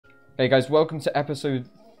Hey guys, welcome to episode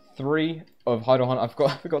 3 of Hide or Hunt. I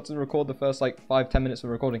forgot to record the first like 5-10 minutes of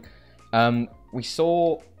recording. We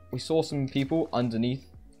saw some people underneath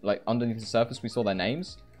the surface. We saw their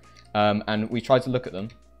names, and we tried to look at them.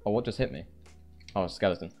 Oh, what just hit me? Oh, a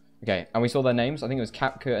skeleton. Okay, and we saw their names. I think it was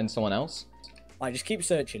Capka and someone else. Alright, just keep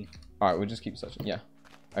searching. Alright, we'll just keep searching. Yeah.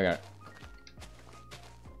 Okay.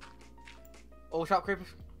 All sharp creepers.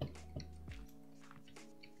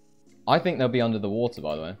 I think they'll be under the water,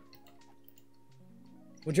 by the way.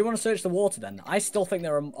 Would you want to search the water then? I still think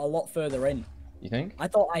they're a lot further in. You think? I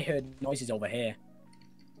thought I heard noises over here.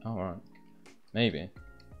 Oh, right. Maybe. I'm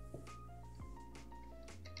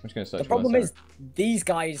just going to search. The problem is, these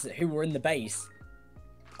guys who were in the base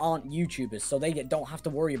aren't YouTubers, so they don't have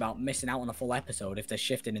to worry about missing out on a full episode if they're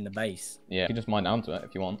shifting in the base. Yeah, you can just mine down to it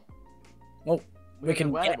if you want. Well, we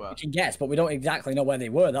can guess, but we don't exactly know where they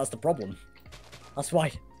were. That's the problem. That's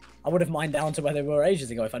why I would have mined down to where they were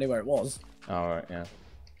ages ago if I knew where it was. Oh, alright, yeah.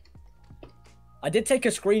 I did take a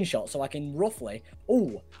screenshot, so I can roughly...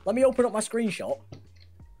 Oh, let me open up my screenshot.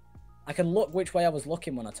 I can look which way I was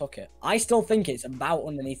looking when I took it. I still think it's about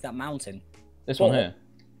underneath that mountain. This one here?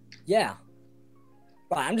 Yeah.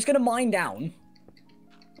 Right, I'm just going to mine down.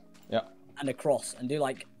 Yeah. And across, and do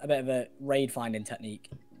like a bit of a raid finding technique.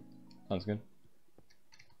 Sounds good.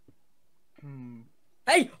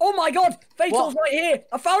 Hey! Oh my god! Fatal's right here!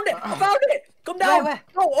 I found it! I found it! Come down! Where?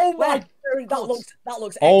 Oh my! Where? That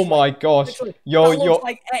looks X-ray. Oh my gosh! Literally, Yo, that yo. looks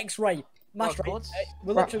like X-ray. Mash rate. Gods.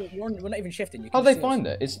 We're literally, we're not even shifting. You How'd can they see us. find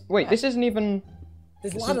it? Wait, this isn't even...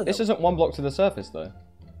 There's ladder This though. isn't one block to the surface, though.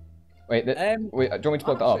 Wait, wait, do you want me to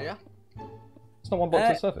block that up? Yeah. It's not one block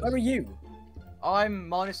to the surface. Where are you? I'm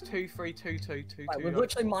 -2322222. Right, we've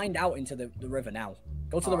literally mined out into the river now.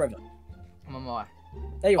 Go to the river. I'm on my way.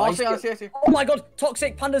 There you Oh, are. I see. Oh my god!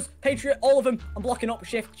 Toxic, pandas, patriot, all of them. I'm blocking up.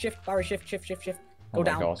 Shift, Barry, shift. Go Oh my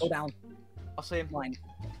down, gosh. go down. I see him. Mine.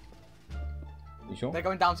 You sure? They're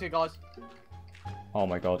going down to you guys. Oh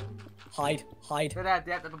my god. Hide. They're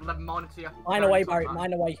there. They're mining to you. Mine away, Barry.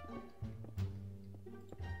 Mine away.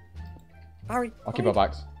 Barry. I'll keep our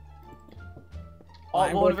backs. Oh,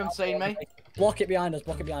 I'm one going of them out. seen me. Block it behind us.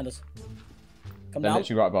 Block it behind us. Come They're down.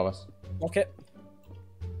 literally right above us. Block it.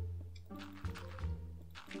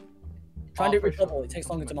 Try and do it with double. It takes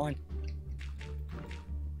longer to mine.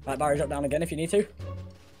 Right, Barry, drop down again if you need to.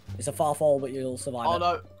 It's a far fall, but you'll survive Oh it.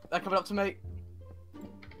 no, they're coming up to me.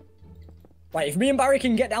 Right, if me and Barry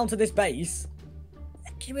can get down to this base...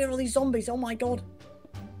 Give me all these zombies, oh my god.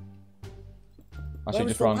 I Where should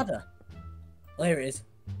was just the run. ladder? Oh, here it is.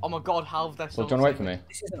 Oh my god, how have they Well, do you want to wait for me?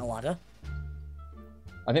 This isn't a ladder.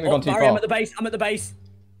 I think we've gone too Barry, far. I'm at the base. I'm at the base.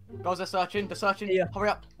 Guys, they're searching. Here. Hurry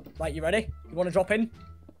up. Right, you ready? You want to drop in?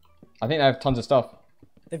 I think they have tons of stuff.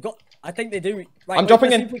 They've got... I think they do. Right, I'm wait, dropping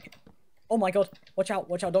let's in. see if we can- Oh my god. Watch out.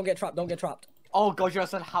 Don't get trapped. Oh god, you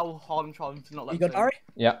understand how hard I'm trying to not let You them good, see. Barry?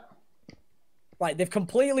 Yeah. Right, they've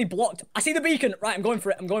completely blocked... I see the beacon. Right, I'm going for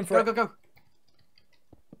it. Go.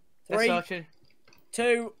 They're 3, searching.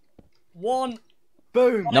 2, 1.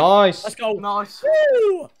 Boom. Nice. Let's go. Nice.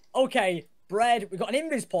 Woo! Okay, bread. We got an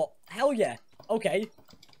invis pot. Hell yeah. Okay.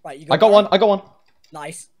 Right, you got I got one.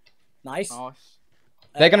 Nice. Nice.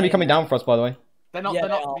 They're going to be coming down for us, by the way. They're not. Yeah, they're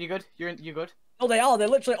they not. are. You good? You're good. Oh, they are. They're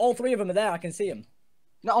literally all 3 of them are there. I can see them.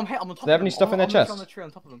 No, I'm hit. I'm on top. Do they have of any them. stuff in their I'm chest? on the tree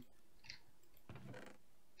on top of them.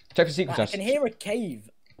 Check for secret Right, I chests. can hear a cave.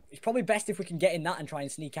 It's probably best if we can get in that and try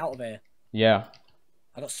and sneak out of here. Yeah.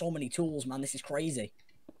 I got so many tools, man. This is crazy.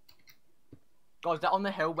 Guys, they're on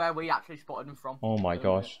the hill where we actually spotted them from. Oh my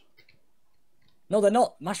gosh. No, they're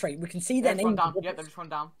not. Mashrate, we can see their They've run names. down. Yep, they've just run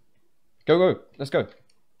down. Go. Let's go.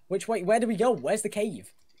 Which way? Where do we go? Where's the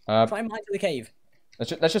cave? Try and mine to the cave.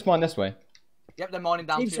 Let's just mine this way. Yep, they're mining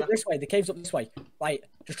down to Cave's you. up this way. The cave's up this way. Right.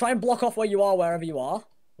 Just try and block off where you are, wherever you are.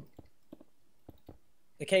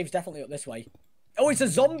 The cave's definitely up this way. Oh, it's a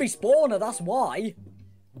zombie spawner. That's why.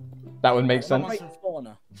 That would make sense. Right,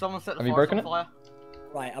 spawner. Someone set the Have you forest broken on it? fire.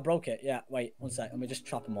 Right, I broke it. Yeah, wait, 1 sec. Let me just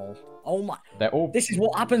trap them all. Oh my. They're all... This is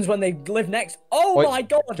what happens when they live next. Oh Wait, my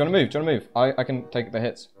god. Do you want to move? I can take the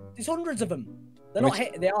hits. There's hundreds of them. They're not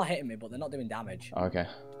hit. They are hitting me, but they're not doing damage. Okay.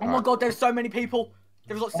 Oh my god, there's so many people.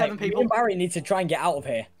 There's like 7 Right, people. me and Barry need to try and get out of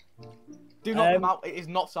here. Do not come out. It is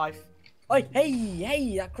not safe. Like,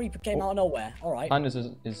 hey, that creeper came out of nowhere. All right.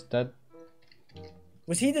 Pandas is dead.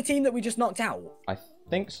 Was he the team that we just knocked out? I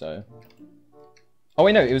think so. Oh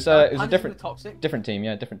wait, no, it was a Pandas different are toxic. team.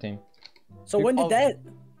 Yeah, different team. So when did Oh. they...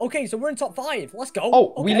 Okay, so we're in top 5. Let's go.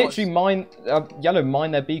 Oh, okay. we literally mine Yellow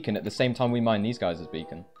mined their beacon at the same time we mined these guys'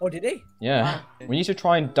 beacon. Oh, did he? Yeah. We need to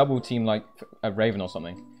try and double team like a Raven or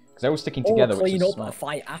something, because they're all sticking together. Or Which clean is up smart. a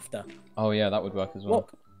fight after. Oh yeah, that would work as well.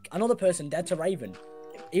 Look, another person dead to Raven.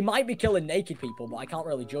 He might be killing naked people, but I can't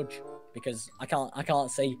really judge because I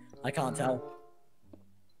can't see. I can't tell.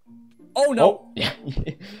 Oh no! Oh, yeah.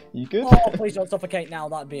 You good? Oh, please don't suffocate now.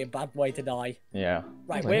 That'd be a bad way to die. Yeah.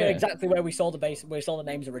 Right, Oh, we're yeah. exactly where we saw the base. We saw the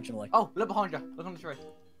names originally. Oh, look behind you. Look on the tree.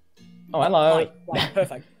 Oh, hello. Right,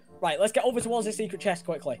 perfect. Right, let's get over towards the secret chest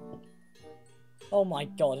quickly. Oh my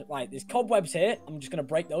god! Right, there's cobwebs here. I'm just gonna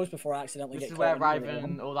break those before I accidentally This get is caught. where in the Raven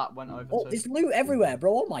and all that went over Oh, to. there's loot everywhere,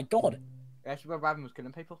 bro. Oh my god. Yeah, this is where Raven was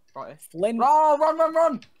killing people. Right here. Flynn. Oh, run, run,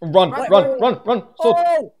 run! Run, Right, run, right, run, run. Sword.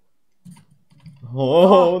 Oh!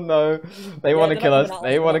 Oh, no. They Yeah, want to they're kill not us. coming at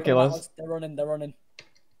They want to they're kill not coming us. at They're running. They're running.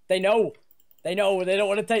 They know. They know. They don't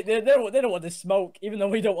want to take. They don't want the smoke, even though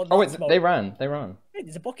we don't want. Oh, that wait. smoke. They ran. They ran. Hey,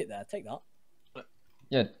 there's a bucket there. Take that.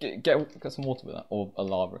 Yeah, get some water with that. Or a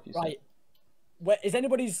lava if you see. Right. Where, is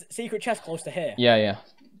anybody's secret chest close to here? Yeah, yeah.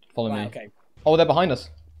 Follow Right. me. Okay. Oh, they're behind us.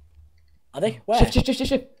 Are they? Where? Shift, shift, shift, shift,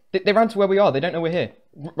 shift. They ran to where we are. They don't know we're here.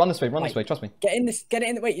 Run this way. Run this Right. way. Trust me. Get in this. Get it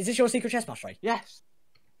in. Wait, is this your secret chest, Master? Yes.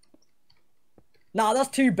 Nah, that's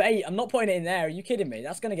too bait. I'm not putting it in there. Are you kidding me?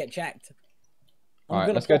 That's gonna get checked. I'm Alright,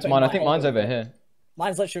 gonna let's go pop to it in mine. I my think head. mine's over here.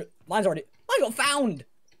 Mine's literally. Mine's already. I got found.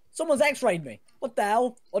 Someone's X-rayed me. What the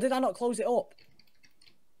hell? Or did I not close it up?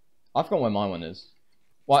 I forgot where my one is.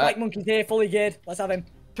 Why? Spike monkey's here, fully geared. Let's have him.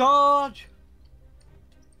 Charge!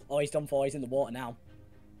 Oh, he's done for. He's in the water now.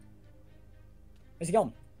 Where's he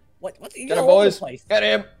gone? What? He's Get him, all over the boys. place. Get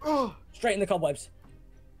him. Oh, Straight in the cobwebs.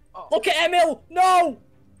 Oh. Look at Emil! No!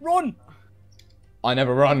 Run! I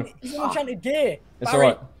never run. He's in enchanted gear. It's Barry,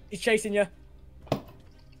 alright. he's chasing you.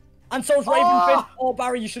 And so's Raven Oh. Finn. Oh,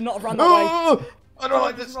 Barry, you should not have ran that way. Oh, I don't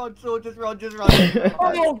like just this. run, so just run, just run.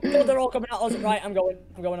 Oh, God, they're all coming at us. Right, I'm going.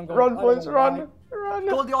 Run, I don't boys, know run. why. Run.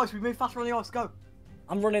 Go on the ice, we move faster on the ice, go.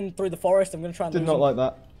 I'm running through the forest. I'm going to try and Did lose not him. like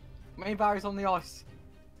that. Me and Barry's on the ice.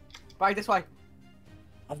 Barry, this way.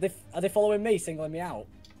 Are they following me, singling me out?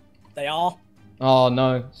 They are. Oh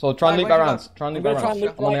no. So try and Right, loop back where'd you around. go? Try and I'm loop going back to try and around.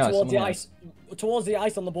 loop I'm on the right ice. towards I'm the on the ice. Towards the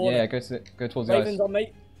ice on the border. Yeah, go towards the Raven's ice. on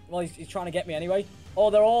me. Well, he's trying to get me anyway. Oh,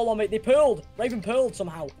 they're all on me. They pearled. Raven pearled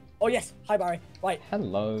somehow. Oh, yes. Hi, Barry. Right.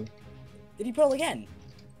 Hello. Did he pearl again?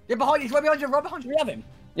 Yeah, behind you, he's right behind you, right behind Do you. we have him?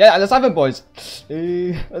 Yeah, let's have it, boys.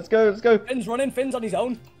 Let's go. Let's go. Finn's running. Finn's on his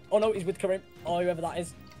own. Oh, no, he's with Karim. Oh, whoever that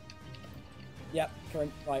is. Yep,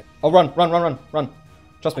 Karim. Right. Oh, run.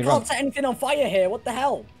 Trust me, I run. can't set anything on fire here. What the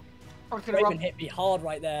hell? I'm just gonna Raven run. hit me hard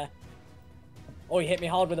right there. Oh, he hit me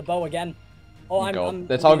hard with a bow again. Oh, Oh, I'm. God. I'm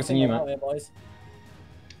They're targeting you, singled man. out here, boys.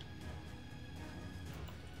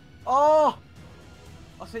 Oh!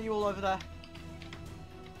 I see you all over there.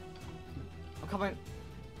 I'm coming.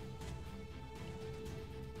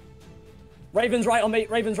 Raven's right on me.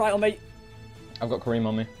 Raven's right on me. I've got Kareem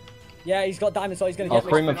on me. Yeah, he's got diamond, so he's gonna Oh, get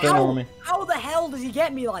me. Kareem and Finn are on me. How the hell does he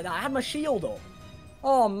get me like that? I had my shield up.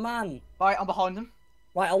 Oh man. Right, I'm behind them.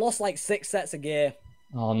 Right, I lost like 6 sets of gear.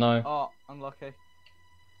 Oh no. Oh, unlucky.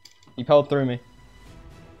 He pearled through me.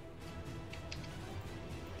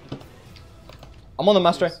 I'm on the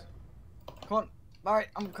master. Come on, Barry,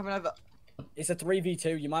 I'm coming over. It's a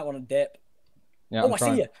 3v2. You might want to dip. Yeah, Oh, I'm I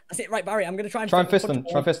trying. see you. I see it. Right, Barry. I'm gonna try and Try and fist punch them. him Try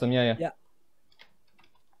and all. fist them. Yeah, yeah. Yeah.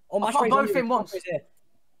 Oh, my can't both him once.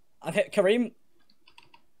 I've hit Kareem.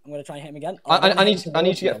 I'm gonna try and hit him again. Oh, I don't need hit him I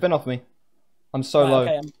need to towards get Finn off me. I'm so Right, low.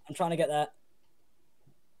 okay, I'm trying to get there.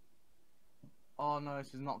 Oh no,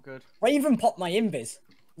 this is not good. Raven popped my invis.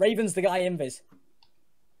 Raven's the guy invis.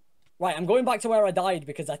 Right, I'm going back to where I died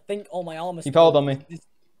because I think all my armor's. He pearled on me.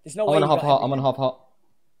 There's no I'm way. on a he half got heart. him. I'm on a half heart.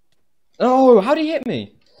 Oh, how did he hit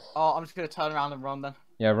me? Oh, I'm just gonna turn around and run then.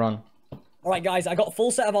 Yeah, run. All right, guys, I got a full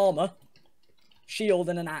set of armor, shield,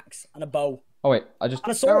 and an axe, and a bow, Oh wait, I just.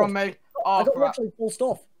 and a They're sword. on me. I Oh, got crap. literally full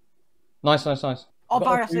stuff. Nice, nice, nice. Oh, Got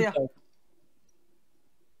Barry, a I see ya. blue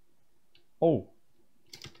Oh.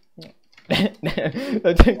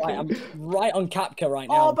 Right, I'm right on Kapka right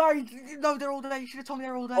now. Oh, Barry, no, they're all there. You should have told me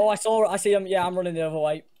they're all there. Oh, I see him. Yeah, I'm running the other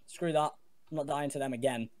way. Screw that. I'm not dying to them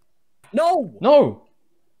again. No! No,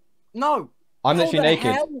 No! I'm How literally the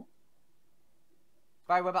naked. hell?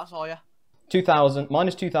 Barry, whereabouts are you? 2,000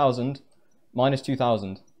 minus 2,000 minus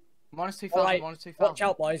 2,000. Minus 2,000, All right, minus 2,000. watch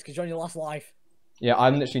out, boys, because you're on your last life. Yeah,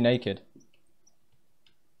 I'm literally naked.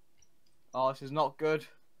 Oh, this is not good.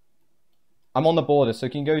 I'm on the border, so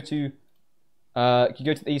can you go to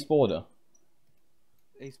the east border?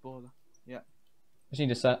 East border. Yeah. Just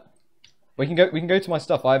need a set. We can go to my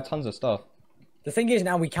stuff. I have tons of stuff. The thing is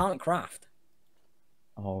now we can't craft.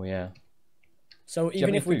 Oh yeah. So you have even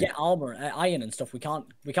any if we food? get armor, iron and stuff, we can't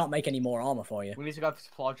make any more armor for you. We need to go for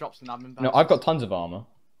supply drops and admin bags. No, I've got tons of armor.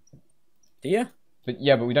 Do you? But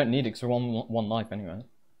yeah, but we don't need it because we're on one life anyway.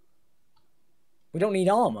 We don't need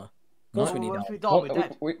armor. Of course No. we need Well, armor. if we die,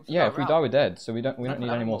 we're dead. Yeah, if we die, out. we're dead. So we don't need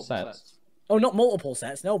any more sets. Oh, not multiple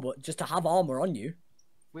sets, no, but just to have armor on you.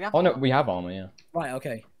 We have Oh no, armor. we have armor. Yeah. Right,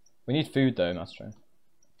 okay. We need food though, Mastro.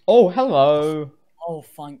 Oh, hello. Oh,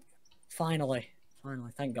 finally,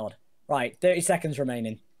 thank God. Right, 30 seconds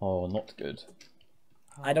remaining. Oh, not good.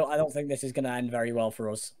 I don't think this is gonna end very well for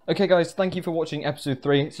us. Okay, guys, thank you for watching episode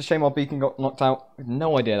 3. It's a shame our beacon got knocked out. I had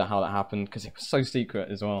no idea how that happened because it was so secret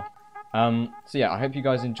as well. So yeah, I hope you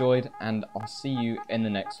guys enjoyed, and I'll see you in the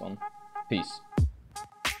next one. Peace.